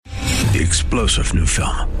The explosive new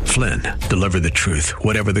film, Flynn, deliver the truth,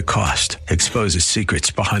 whatever the cost, exposes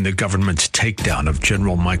secrets behind the government's takedown of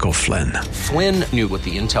General Michael Flynn. Flynn knew what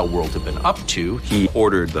the intel world had been up to. He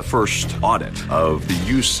ordered the first audit of the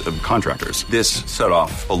use of contractors. This set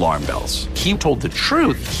off alarm bells. He told the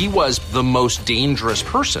truth. He was the most dangerous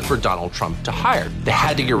person for Donald Trump to hire. They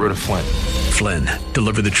had to get rid of Flynn. Flynn,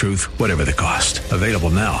 deliver the truth, whatever the cost. Available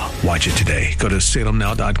now. Watch it today. Go to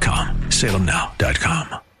salemnow.com.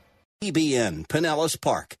 salemnow.com. EBN, Pinellas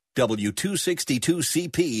Park,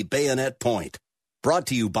 W262CP, Bayonet Point. Brought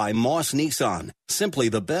to you by Moss Nissan. Simply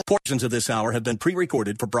the best. Portions of this hour have been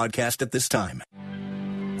pre-recorded for broadcast at this time.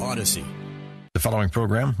 Odyssey. The following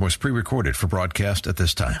program was pre-recorded for broadcast at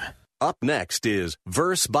this time. Up next is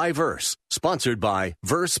Verse by Verse, sponsored by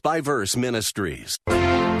Verse Ministries.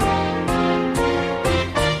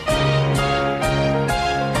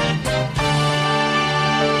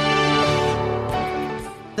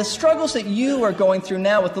 The struggles that you are going through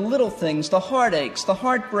now with the little things, the heartaches, the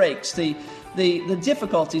heartbreaks, the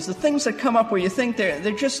difficulties, the things that come up where you think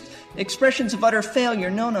they're just expressions of utter failure.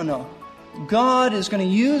 No. God is going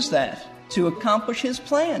to use that to accomplish His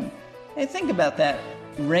plan. Hey, think about that.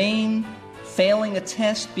 Rain, failing a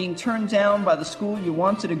test, being turned down by the school you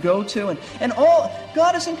wanted to go to, and all.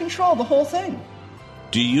 God is in control, the whole thing.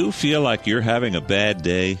 Do you feel like you're having a bad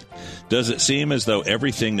day? Does it seem as though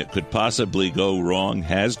everything that could possibly go wrong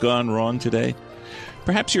has gone wrong today?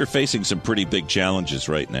 Perhaps you're facing some pretty big challenges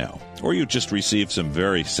right now, or you just received some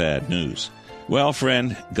very sad news. Well,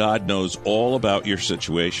 friend, God knows all about your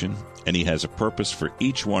situation, and He has a purpose for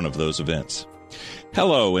each one of those events.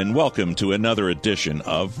 Hello, and welcome to another edition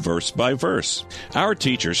of Verse by Verse. Our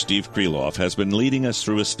teacher, Steve Kreloff, has been leading us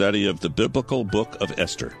through a study of the biblical book of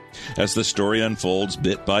Esther. As the story unfolds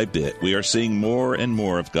bit by bit, we are seeing more and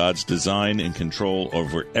more of God's design and control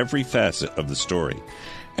over every facet of the story.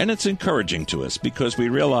 And it's encouraging to us because we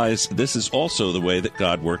realize this is also the way that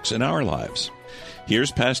God works in our lives.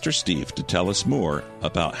 Here's Pastor Steve to tell us more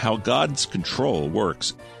about how God's control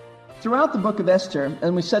works. Throughout the book of Esther,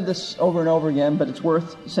 and we said this over and over again, but it's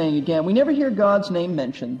worth saying again, we never hear God's name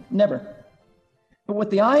mentioned. Never. But with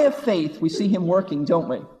the eye of faith, we see Him working, don't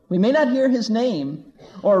we? We may not hear His name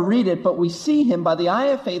or read it, but we see Him by the eye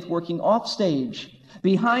of faith working off stage,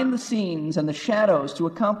 behind the scenes and the shadows to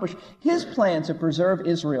accomplish His plan to preserve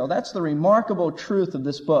Israel. That's the remarkable truth of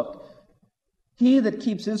this book. He that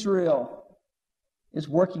keeps Israel is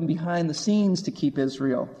working behind the scenes to keep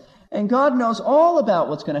Israel. And God knows all about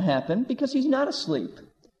what's going to happen because He's not asleep.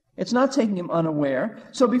 It's not taking Him unaware.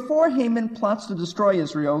 So before Haman plots to destroy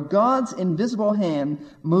Israel, God's invisible hand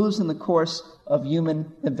moves in the course of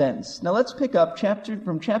human events. Now let's pick up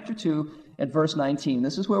from chapter 2 at verse 19.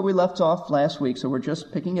 This is where we left off last week, so we're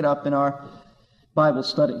just picking it up in our Bible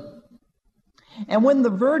study. And when the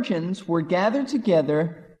virgins were gathered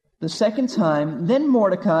together the second time, then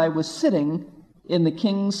Mordecai was sitting at the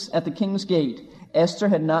king's gate. Esther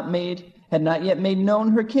had not yet made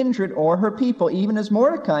known her kindred or her people, even as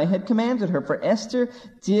Mordecai had commanded her. For Esther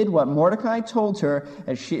did what Mordecai told her,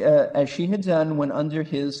 as she had done when under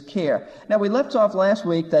his care. Now, we left off last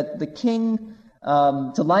week that the king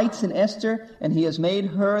delights in Esther, and he has made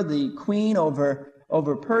her the queen over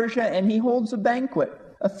Persia, and he holds a banquet,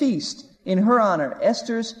 a feast, in her honor,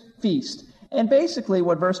 Esther's feast. And basically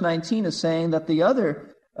what verse 19 is saying, that the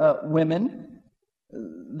other women,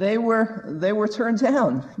 they were turned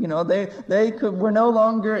down. You know, were no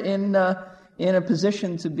longer in a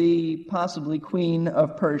position to be possibly queen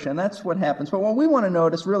of Persia, and that's what happens. But what we want to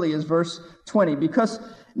notice really is verse 20, because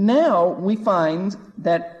now we find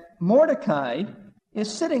that Mordecai is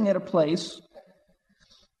sitting at a place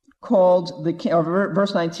called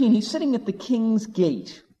verse 19. He's sitting at the king's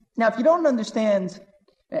gate. Now, if you don't understand,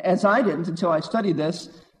 as I didn't until I studied this,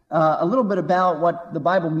 a little bit about what the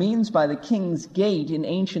Bible means by the king's gate in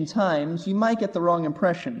ancient times, you might get the wrong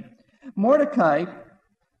impression. Mordecai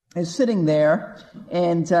is sitting there,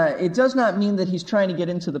 and it does not mean that he's trying to get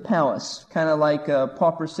into the palace, kind of like a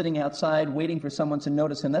pauper sitting outside waiting for someone to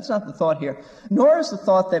notice him. That's not the thought here. Nor is the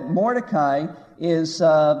thought that Mordecai is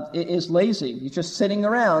lazy. He's just sitting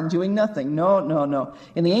around doing nothing. No.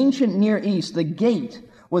 In the ancient Near East, the gate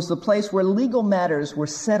was the place where legal matters were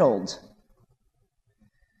settled.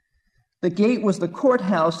 The gate was the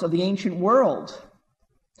courthouse of the ancient world.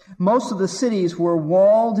 Most of the cities were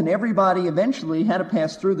walled, and everybody eventually had to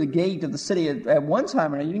pass through the gate of the city at one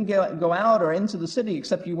time or another. You didn't go out or into the city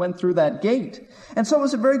except you went through that gate. And so it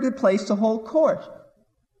was a very good place to hold court.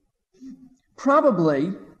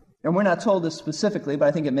 Probably, and we're not told this specifically, but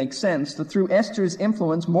I think it makes sense, that through Esther's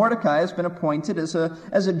influence, Mordecai has been appointed as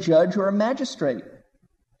a judge or a magistrate.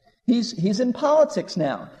 He's in politics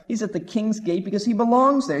now. He's at the king's gate because he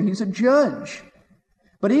belongs there. He's a judge.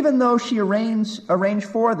 But even though she arranged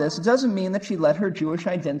for this, it doesn't mean that she let her Jewish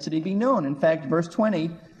identity be known. In fact, verse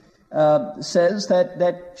 20 says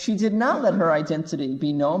that she did not let her identity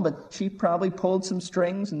be known, but she probably pulled some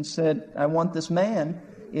strings and said, I want this man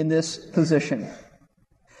in this position.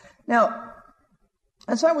 Now,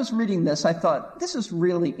 as I was reading this, I thought, this is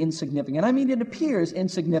really insignificant. I mean, it appears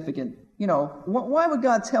insignificant. You know, why would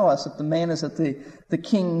God tell us if the man is at the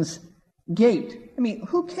king's gate? I mean,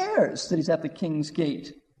 who cares that he's at the king's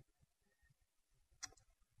gate?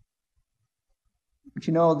 But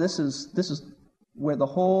you know, this is where the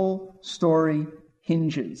whole story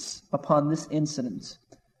hinges upon this incident.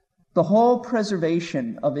 The whole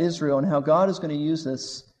preservation of Israel and how God is going to use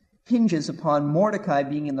this hinges upon Mordecai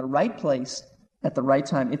being in the right place at the right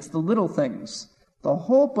time. It's the little things. The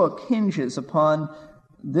whole book hinges upon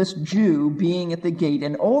this Jew being at the gate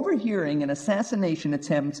and overhearing an assassination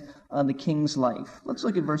attempt on the king's life. Let's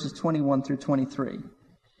look at verses 21 through 23.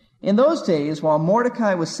 In those days, while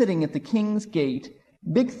Mordecai was sitting at the king's gate,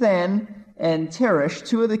 Bigthan and Teresh,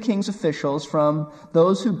 two of the king's officials from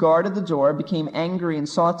those who guarded the door, became angry and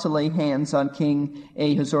sought to lay hands on King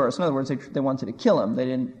Ahasuerus. In other words, they wanted to kill him. They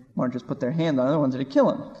didn't want to just put their hand on him. They wanted to kill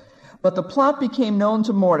him. But the plot became known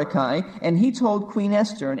to Mordecai, and he told Queen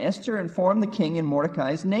Esther, and Esther informed the king in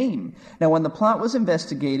Mordecai's name. Now when the plot was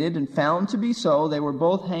investigated and found to be so, they were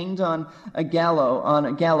both hanged on a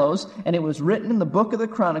gallows, and it was written in the book of the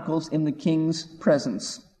Chronicles in the king's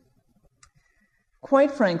presence.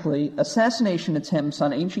 Quite frankly, assassination attempts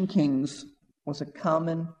on ancient kings was a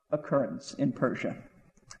common occurrence in Persia.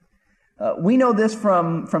 We know this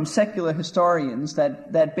from secular historians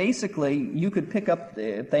that basically you could pick up,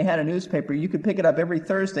 if they had a newspaper, you could pick it up every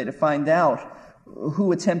Thursday to find out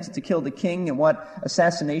who attempted to kill the king and what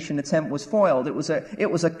assassination attempt was foiled. It was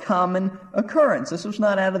a common occurrence. This was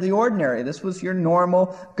not out of the ordinary. This was your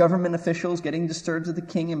normal government officials getting disturbed of the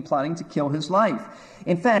king and plotting to kill his life.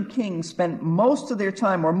 In fact, kings spent most of their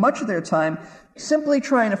time, or much of their time, simply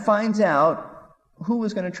trying to find out who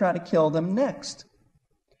was going to try to kill them next.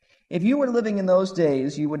 If you were living in those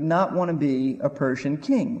days, you would not want to be a Persian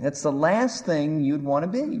king. That's the last thing you'd want to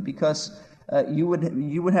be, because you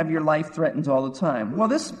would have your life threatened all the time. Well,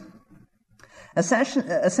 this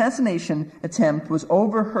assassination attempt was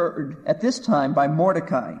overheard at this time by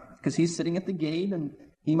Mordecai, because he's sitting at the gate and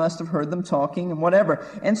he must have heard them talking and whatever.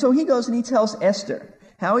 And so he goes and he tells Esther.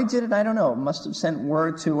 How he did it, I don't know. Must have sent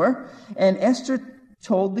word to her. And Esther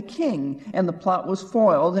told the king, and the plot was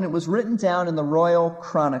foiled, and it was written down in the royal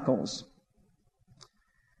chronicles.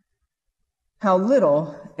 How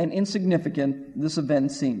little and insignificant this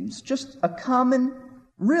event seems. Just a common,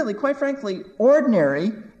 really, quite frankly,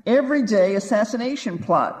 ordinary, everyday assassination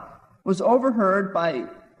plot was overheard by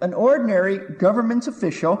an ordinary government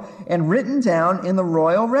official and written down in the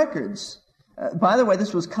royal records. By the way,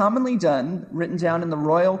 this was commonly done, written down in the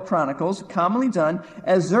royal chronicles, commonly done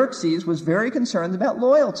as Xerxes was very concerned about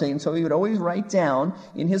loyalty. And so he would always write down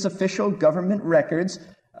in his official government records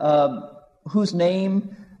whose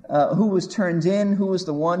name, who was turned in, who was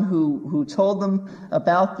the one who told them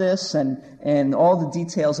about this, and all the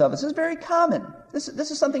details of it. This is very common. This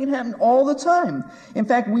is something that happened all the time. In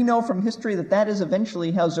fact, we know from history that is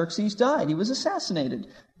eventually how Xerxes died. He was assassinated.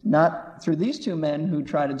 Not through these two men who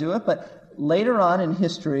tried to do it, but later on in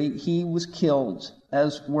history, he was killed,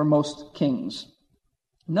 as were most kings.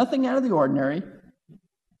 Nothing out of the ordinary.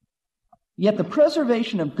 Yet the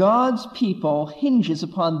preservation of God's people hinges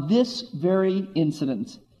upon this very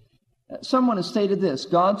incident. Someone has stated this: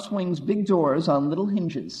 God swings big doors on little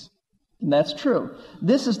hinges. And that's true.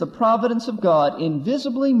 This is the providence of God,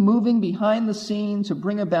 invisibly moving behind the scene to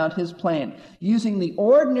bring about his plan, using the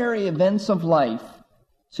ordinary events of life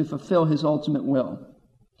to fulfill his ultimate will.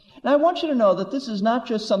 Now, I want you to know that this is not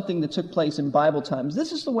just something that took place in Bible times.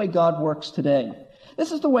 This is the way God works today.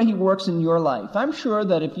 This is the way he works in your life. I'm sure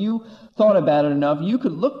that if you thought about it enough, you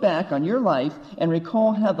could look back on your life and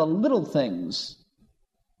recall how the little things,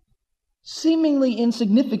 seemingly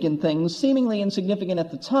insignificant things, seemingly insignificant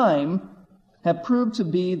at the time, have proved to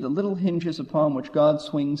be the little hinges upon which God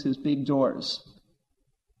swings his big doors.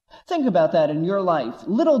 Think about that in your life.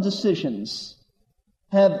 Little decisions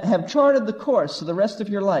have charted the course of the rest of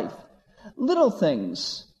your life. Little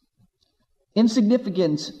things,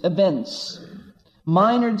 insignificant events,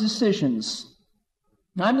 minor decisions.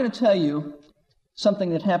 Now, I'm going to tell you something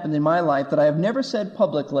that happened in my life that I have never said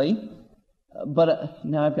publicly, but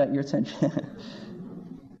now I've got your attention.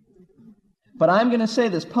 But I'm going to say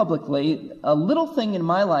this publicly, a little thing in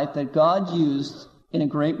my life that God used in a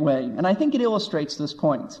great way, and I think it illustrates this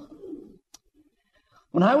point.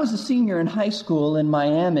 When I was a senior in high school in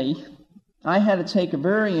Miami, I had to take a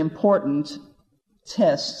very important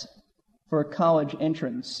test for college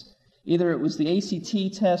entrance. Either it was the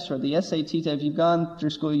ACT test or the SAT test. If you've gone through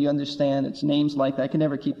school, you understand it's names like that. I can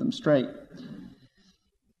never keep them straight.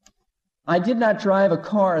 I did not drive a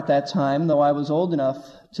car at that time, though I was old enough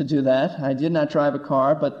to do that. I did not drive a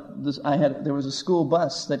car, but there was a school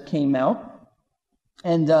bus that came out.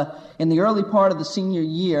 And in the early part of the senior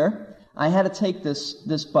year, I had to take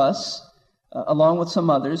this bus, along with some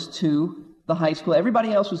others, to the high school.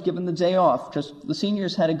 Everybody else was given the day off. Just the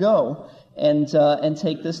seniors had to go and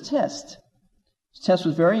take this test. This test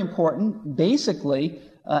was very important. Basically,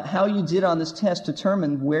 how you did on this test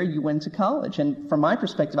determined where you went to college. And from my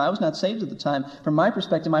perspective, I was not saved at the time. From my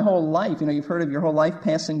perspective, my whole life, you've heard of your whole life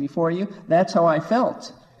passing before you. That's how I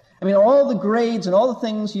felt. I mean, all the grades and all the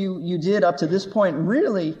things you did up to this point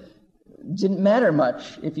really didn't matter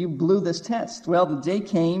much if you blew this test. Well, the day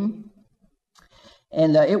came,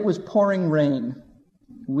 and it was pouring rain.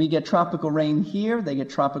 We get tropical rain here. They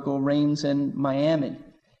get tropical rains in Miami.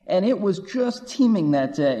 And it was just teeming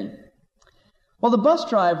that day. Well, the bus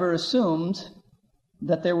driver assumed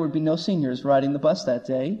that there would be no seniors riding the bus that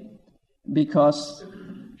day because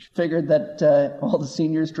she figured that all the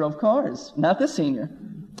seniors drove cars, not this senior.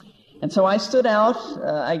 And so I stood out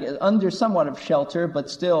under somewhat of shelter, but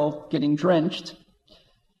still getting drenched.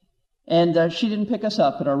 And she didn't pick us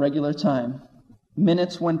up at our regular time.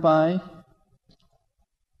 Minutes went by.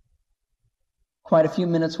 Quite a few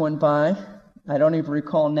minutes went by. I don't even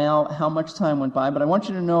recall now how much time went by, but I want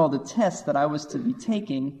you to know the test that I was to be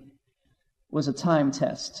taking was a time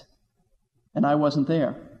test, and I wasn't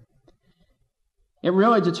there. It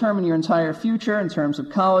really determined your entire future in terms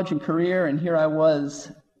of college and career, and here I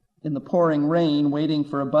was in the pouring rain waiting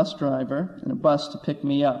for a bus driver and a bus to pick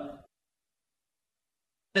me up.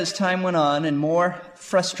 As time went on, and more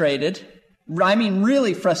frustrated,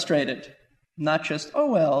 really frustrated, not just,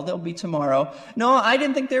 oh, well, there'll be tomorrow. No, I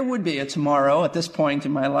didn't think there would be a tomorrow at this point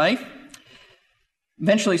in my life.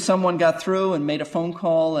 Eventually, someone got through and made a phone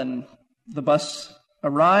call, and the bus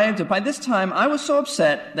arrived. And by this time, I was so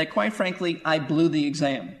upset that, quite frankly, I blew the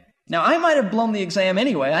exam. Now, I might have blown the exam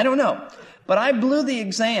anyway. I don't know. But I blew the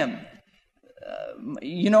exam.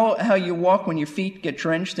 You know how you walk when your feet get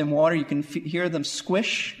drenched in water? You can hear them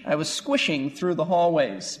squish? I was squishing through the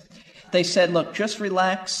hallways. They said, look, just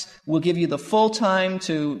relax. We'll give you the full time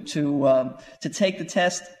to take the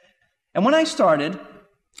test. And when I started,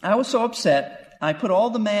 I was so upset, I put all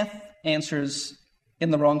the math answers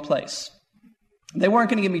in the wrong place. They weren't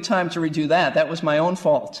going to give me time to redo that. That was my own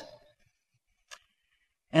fault.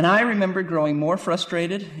 And I remember growing more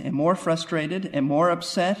frustrated and more frustrated and more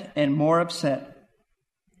upset and more upset.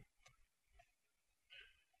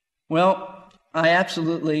 Well,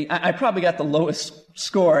 I probably got the lowest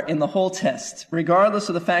score in the whole test. Regardless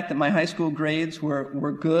of the fact that my high school grades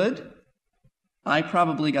were good, I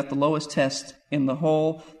probably got the lowest test in the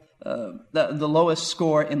whole, the lowest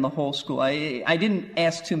score in the whole school. I didn't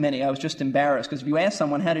ask too many. I was just embarrassed, because if you ask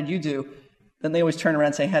someone, how did you do? Then they always turn around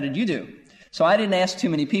and say, how did you do? So I didn't ask too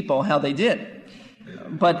many people how they did.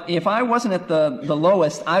 But if I wasn't at the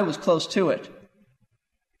lowest, I was close to it.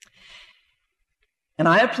 And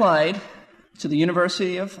I applied to the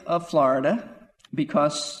University of Florida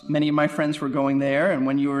because many of my friends were going there, and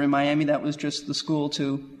when you were in Miami, that was just the school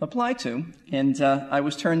to apply to. And I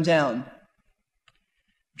was turned down.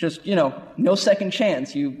 Just, no second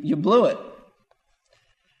chance. You blew it.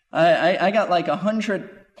 I got like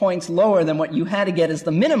 100 points lower than what you had to get as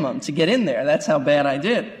the minimum to get in there. That's how bad I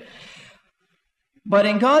did. But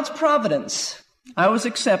in God's providence, I was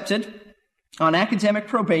accepted on academic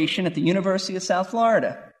probation at the University of South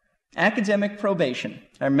Florida. Academic probation.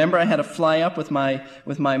 I remember I had to fly up with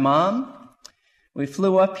my mom. We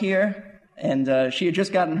flew up here, and she had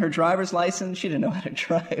just gotten her driver's license. She didn't know how to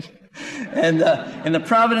drive. And in the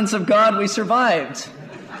providence of God, we survived.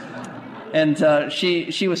 And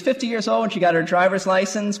she was 50 years old when she got her driver's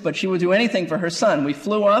license, but she would do anything for her son. We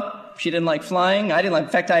flew up. She didn't like flying. I didn't like. In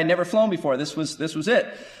fact, I had never flown before. This was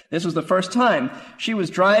it. This was the first time. She was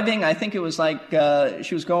driving. I think it was like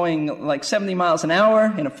she was going like 70 miles an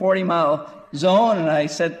hour in a 40-mile zone. And I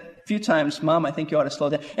said a few times, Mom, I think you ought to slow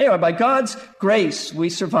down. Anyway, by God's grace, we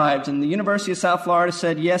survived. And the University of South Florida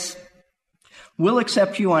said, yes, we'll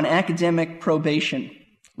accept you on academic probation.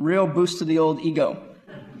 Real boost to the old ego.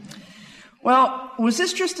 Well, was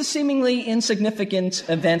this just a seemingly insignificant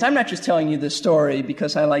event? I'm not just telling you this story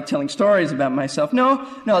because I like telling stories about myself. No,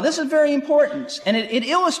 this is very important. And it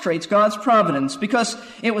illustrates God's providence, because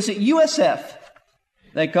it was at USF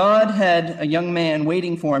that God had a young man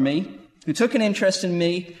waiting for me who took an interest in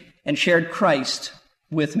me and shared Christ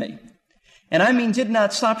with me. And I mean did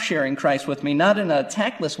not stop sharing Christ with me, not in a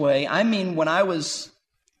tactless way. I mean when I was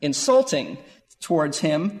insulting towards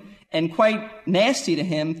him and quite nasty to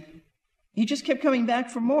him, he just kept coming back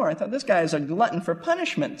for more. I thought, this guy is a glutton for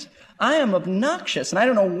punishment. I am obnoxious, and I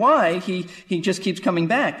don't know why he just keeps coming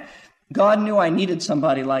back. God knew I needed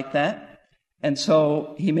somebody like that, and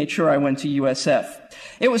so he made sure I went to USF.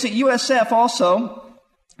 It was at USF also,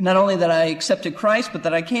 not only that I accepted Christ, but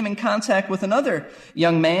that I came in contact with another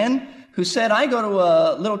young man who said, I go to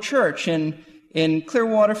a little church in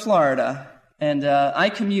Clearwater, Florida, and I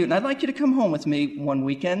commute, and I'd like you to come home with me one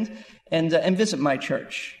weekend and visit my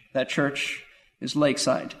church. That church is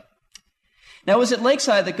Lakeside. Now, it was at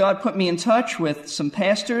Lakeside that God put me in touch with some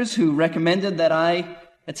pastors who recommended that I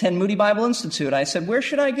attend Moody Bible Institute. I said, where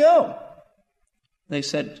should I go? They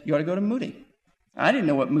said, you ought to go to Moody. I didn't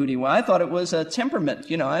know what Moody was. I thought it was a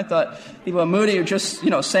temperament. I thought people at Moody are just,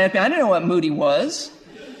 sad. I didn't know what Moody was.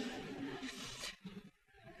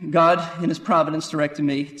 God, in his providence, directed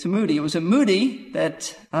me to Moody. It was at Moody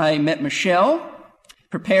that I met Michelle,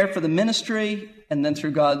 prepared for the ministry, and then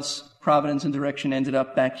through God's providence and direction ended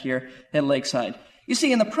up back here at Lakeside. You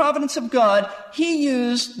see, in the providence of God, he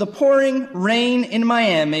used the pouring rain in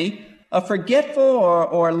Miami, a forgetful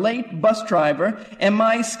or late bus driver, and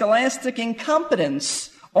my scholastic incompetence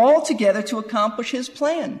all together to accomplish his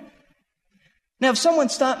plan. Now, if someone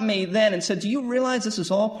stopped me then and said, do you realize this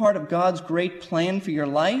is all part of God's great plan for your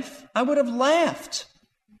life? I would have laughed.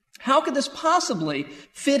 How could this possibly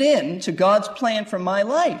fit into God's plan for my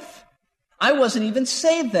life? I wasn't even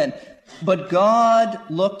saved then. But God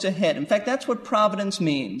looked ahead. In fact, that's what providence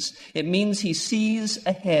means. It means he sees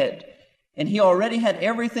ahead. And he already had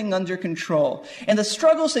everything under control. And the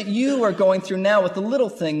struggles that you are going through now with the little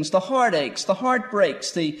things, the heartaches, the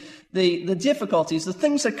heartbreaks, the difficulties, the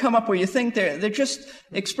things that come up where you think they're just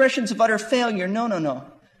expressions of utter failure. No.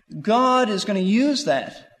 God is going to use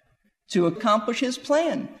that to accomplish his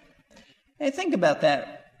plan. Hey, think about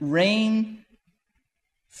that. Rain,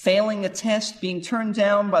 failing a test, being turned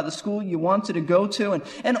down by the school you wanted to go to,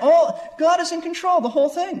 and all, God is in control, the whole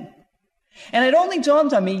thing. And it only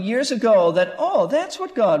dawned on me years ago that, that's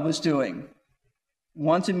what God was doing.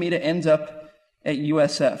 Wanted me to end up at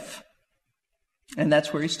USF. And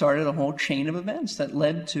that's where he started a whole chain of events that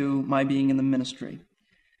led to my being in the ministry.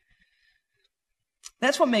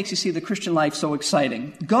 That's what makes, you see, the Christian life so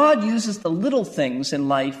exciting. God uses the little things in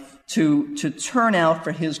life to turn out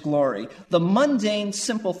for his glory. The mundane,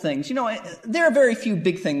 simple things. There are very few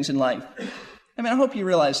big things in life. I hope you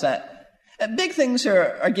realize that. Big things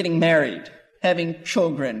are getting married, having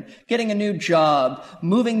children, getting a new job,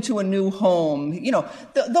 moving to a new home.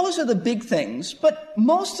 Those are the big things. But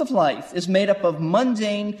most of life is made up of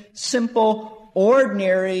mundane, simple,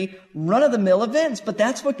 ordinary, run-of-the-mill events. But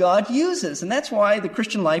that's what God uses. And that's why the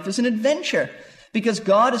Christian life is an adventure. Because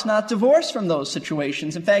God is not divorced from those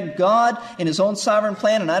situations. In fact, God, in his own sovereign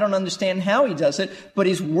plan, and I don't understand how he does it, but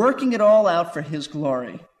he's working it all out for his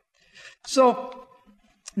glory. So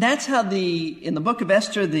that's how in the book of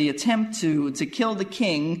Esther, the attempt to kill the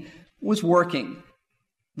king was working.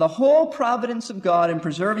 The whole providence of God in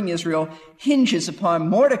preserving Israel hinges upon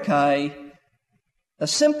Mordecai, a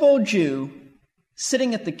simple Jew,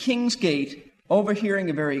 sitting at the king's gate, overhearing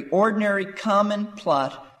a very ordinary, common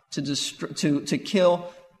plot to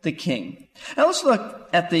kill the king. Now let's look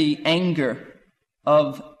at the anger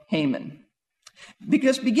of Haman.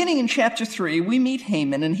 Because beginning in chapter 3, we meet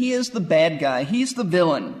Haman, and he is the bad guy. He's the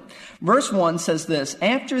villain. Verse 1 says this,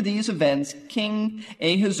 after these events, King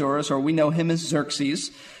Ahasuerus, or we know him as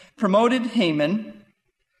Xerxes, promoted Haman,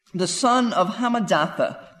 the son of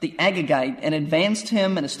Hammedatha, the Agagite, and advanced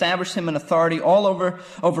him and established him in authority over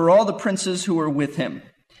all the princes who were with him.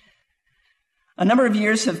 A number of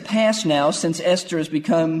years have passed now since Esther has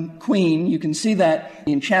become queen. You can see that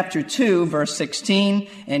in chapter 2, verse 16,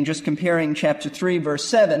 and just comparing chapter 3, verse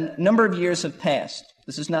 7, a number of years have passed.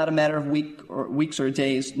 This is not a matter of weeks or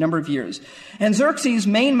days, number of years. And Xerxes'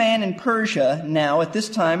 main man in Persia now, at this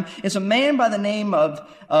time, is a man by the name of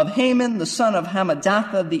Haman, the son of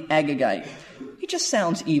Hammedatha, the Agagite. He just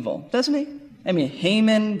sounds evil, doesn't he?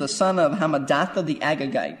 Haman, the son of Hammedatha, the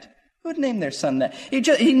Agagite. Who would name their son that?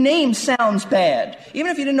 His name sounds bad.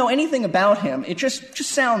 Even if you didn't know anything about him, it just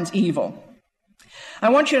sounds evil. I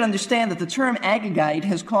want you to understand that the term Agagite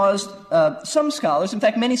has caused some scholars, in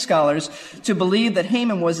fact many scholars, to believe that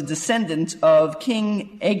Haman was a descendant of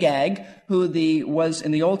King Agag, who was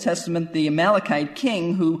in the Old Testament the Amalekite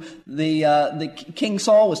king, who the King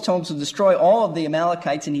Saul was told to destroy all of the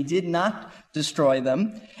Amalekites, and he did not destroy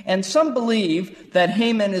them. And some believe that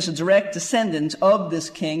Haman is a direct descendant of this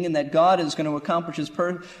king and that God is going to accomplish his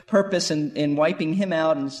purpose in wiping him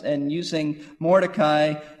out and using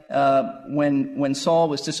Mordecai when Saul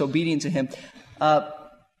was disobedient to him.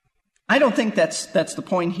 I don't think that's the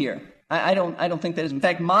point here. I don't think that is. In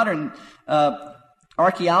fact, modern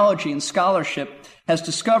archaeology and scholarship has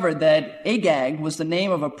discovered that Agag was the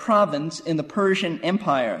name of a province in the Persian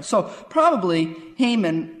Empire. So probably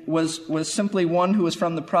Haman was simply one who was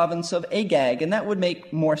from the province of Agag, and that would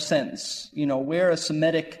make more sense. You know, where a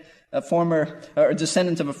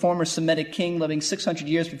descendant of a former Semitic king living 600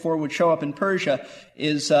 years before would show up in Persia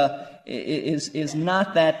is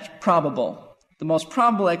not that probable. The most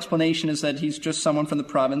probable explanation is that he's just someone from the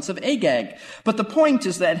province of Agag. But the point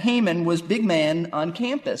is that Haman was big man on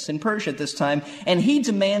campus in Persia at this time, and he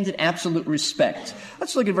demanded absolute respect.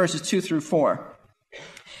 Let's look at verses 2 through 4.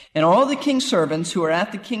 And all the king's servants who were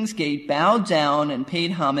at the king's gate bowed down and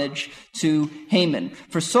paid homage to Haman,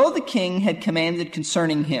 for so the king had commanded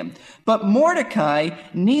concerning him. But Mordecai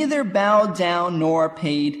neither bowed down nor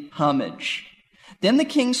paid homage. Then the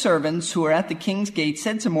king's servants who were at the king's gate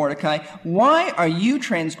said to Mordecai, "Why are you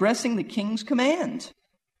transgressing the king's command?"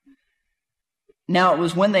 Now it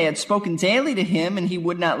was when they had spoken daily to him and he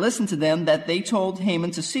would not listen to them that they told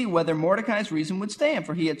Haman to see whether Mordecai's reason would stand,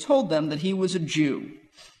 for he had told them that he was a Jew.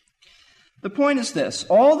 The point is this: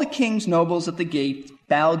 all the king's nobles at the gate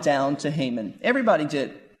bowed down to Haman. Everybody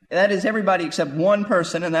did. That is, everybody except one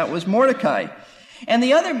person, and that was Mordecai. And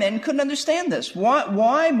the other men couldn't understand this.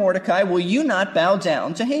 Why, Mordecai, will you not bow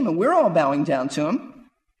down to Haman? We're all bowing down to him.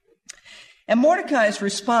 And Mordecai's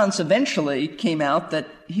response eventually came out that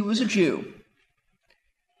he was a Jew.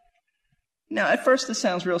 Now, at first this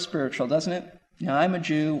sounds real spiritual, doesn't it? Now, I'm a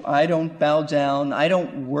Jew. I don't bow down. I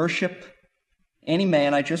don't worship any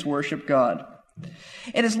man. I just worship God.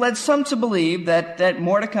 It has led some to believe that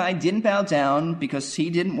Mordecai didn't bow down because he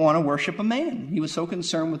didn't want to worship a man. He was so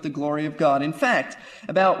concerned with the glory of God. In fact,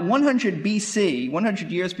 about 100 BC, 100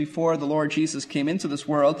 years before the Lord Jesus came into this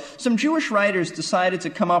world, some Jewish writers decided to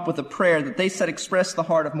come up with a prayer that they said expressed the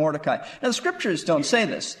heart of Mordecai. Now, the scriptures don't say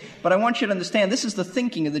this, but I want you to understand this is the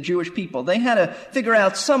thinking of the Jewish people. They had to figure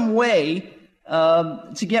out some way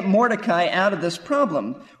to get Mordecai out of this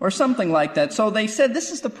problem, or something like that. So they said, this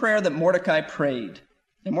is the prayer that Mordecai prayed.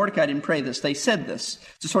 And Mordecai didn't pray this. They said this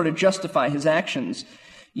to sort of justify his actions.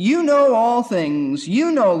 You know all things. You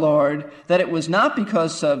know, Lord, that it was not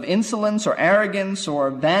because of insolence or arrogance or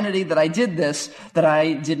vanity that I did this, that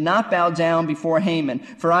I did not bow down before Haman.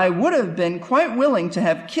 For I would have been quite willing to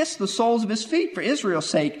have kissed the soles of his feet for Israel's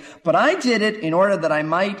sake, but I did it in order that I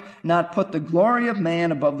might not put the glory of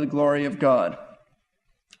man above the glory of God.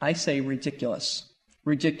 I say ridiculous.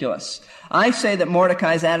 Ridiculous. I say that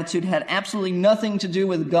Mordecai's attitude had absolutely nothing to do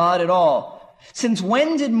with God at all. Since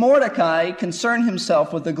when did Mordecai concern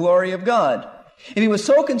himself with the glory of God? If he was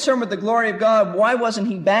so concerned with the glory of God, why wasn't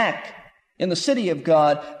he back in the city of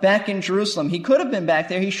God, back in Jerusalem? He could have been back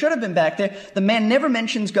there. He should have been back there. The man never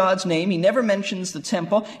mentions God's name. He never mentions the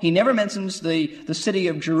temple. He never mentions the city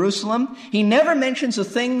of Jerusalem. He never mentions the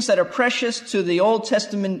things that are precious to the Old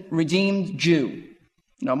Testament redeemed Jew.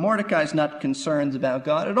 Now, Mordecai's not concerned about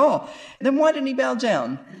God at all. Then why didn't he bow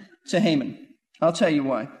down to Haman? I'll tell you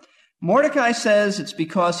why. Mordecai says it's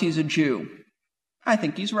because he's a Jew. I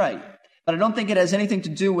think he's right. But I don't think it has anything to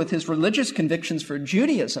do with his religious convictions for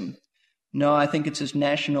Judaism. No, I think it's his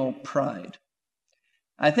national pride.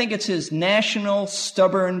 I think it's his national,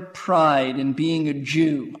 stubborn pride in being a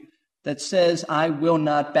Jew that says, I will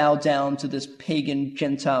not bow down to this pagan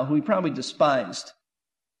Gentile who he probably despised.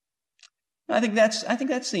 I think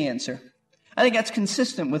that's the answer. I think that's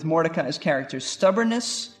consistent with Mordecai's character.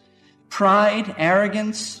 Stubbornness, pride,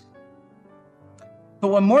 arrogance. But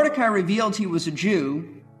when Mordecai revealed he was a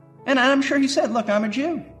Jew, and I'm sure he said, look, I'm a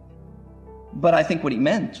Jew. But I think what he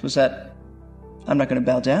meant was that I'm not going to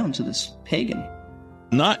bow down to this pagan.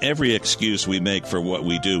 Not every excuse we make for what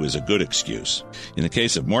we do is a good excuse. In the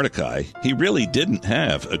case of Mordecai, he really didn't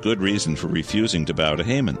have a good reason for refusing to bow to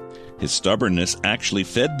Haman. His stubbornness actually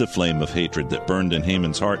fed the flame of hatred that burned in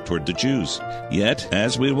Haman's heart toward the Jews. Yet,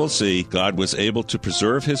 as we will see, God was able to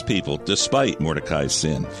preserve his people despite Mordecai's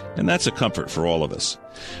sin. And that's a comfort for all of us.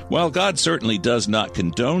 While God certainly does not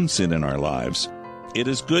condone sin in our lives, it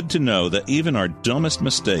is good to know that even our dumbest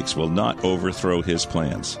mistakes will not overthrow his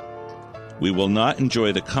plans. We will not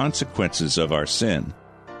enjoy the consequences of our sin,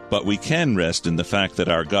 but we can rest in the fact that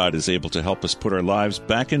our God is able to help us put our lives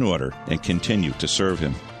back in order and continue to serve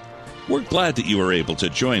him. We're glad that you were able to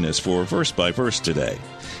join us for Verse by Verse today.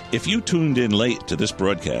 If you tuned in late to this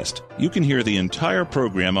broadcast, you can hear the entire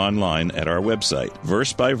program online at our website,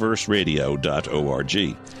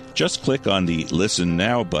 versebyverseradio.org. Just click on the Listen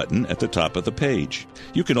Now button at the top of the page.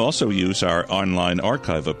 You can also use our online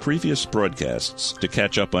archive of previous broadcasts to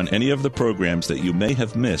catch up on any of the programs that you may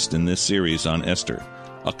have missed in this series on Esther.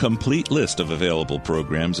 A complete list of available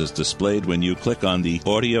programs is displayed when you click on the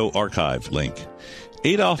Audio Archive link.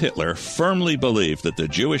 Adolf Hitler firmly believed that the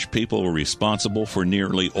Jewish people were responsible for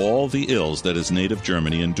nearly all the ills that his native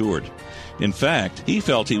Germany endured. In fact, he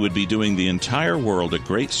felt he would be doing the entire world a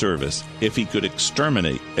great service if he could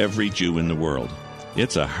exterminate every Jew in the world.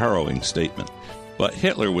 It's a harrowing statement. But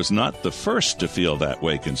Hitler was not the first to feel that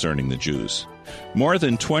way concerning the Jews. More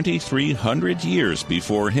than 2,300 years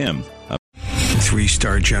before him,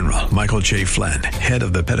 Three-star General Michael J. Flynn, head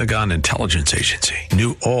of the Pentagon Intelligence Agency,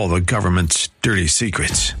 knew all the government's dirty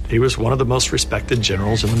secrets. He was one of the most respected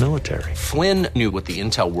generals in the military. Flynn knew what the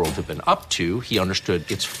intel world had been up to. He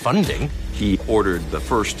understood its funding. He ordered the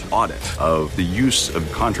first audit of the use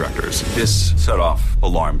of contractors. This set off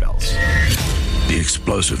alarm bells. The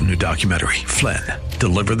explosive new documentary, Flynn,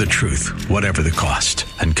 Deliver the Truth, Whatever the Cost,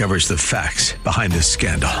 uncovers the facts behind this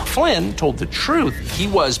scandal. Flynn told the truth. He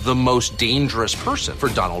was the most dangerous person for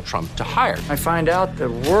Donald Trump to hire. I find out the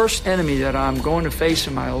worst enemy that I'm going to face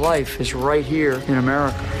in my life is right here in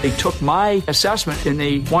America. They took my assessment and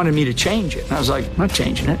they wanted me to change it. And I was like, I'm not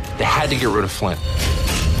changing it. They had to get rid of Flynn.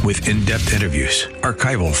 With in-depth interviews,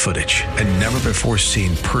 archival footage, and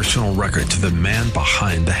never-before-seen personal records of the man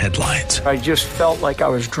behind the headlines. I just felt like I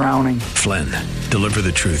was drowning. Flynn, Deliver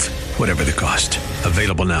the Truth, Whatever the Cost.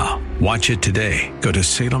 Available now. Watch it today. Go to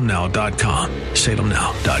salemnow.com.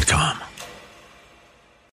 salemnow.com.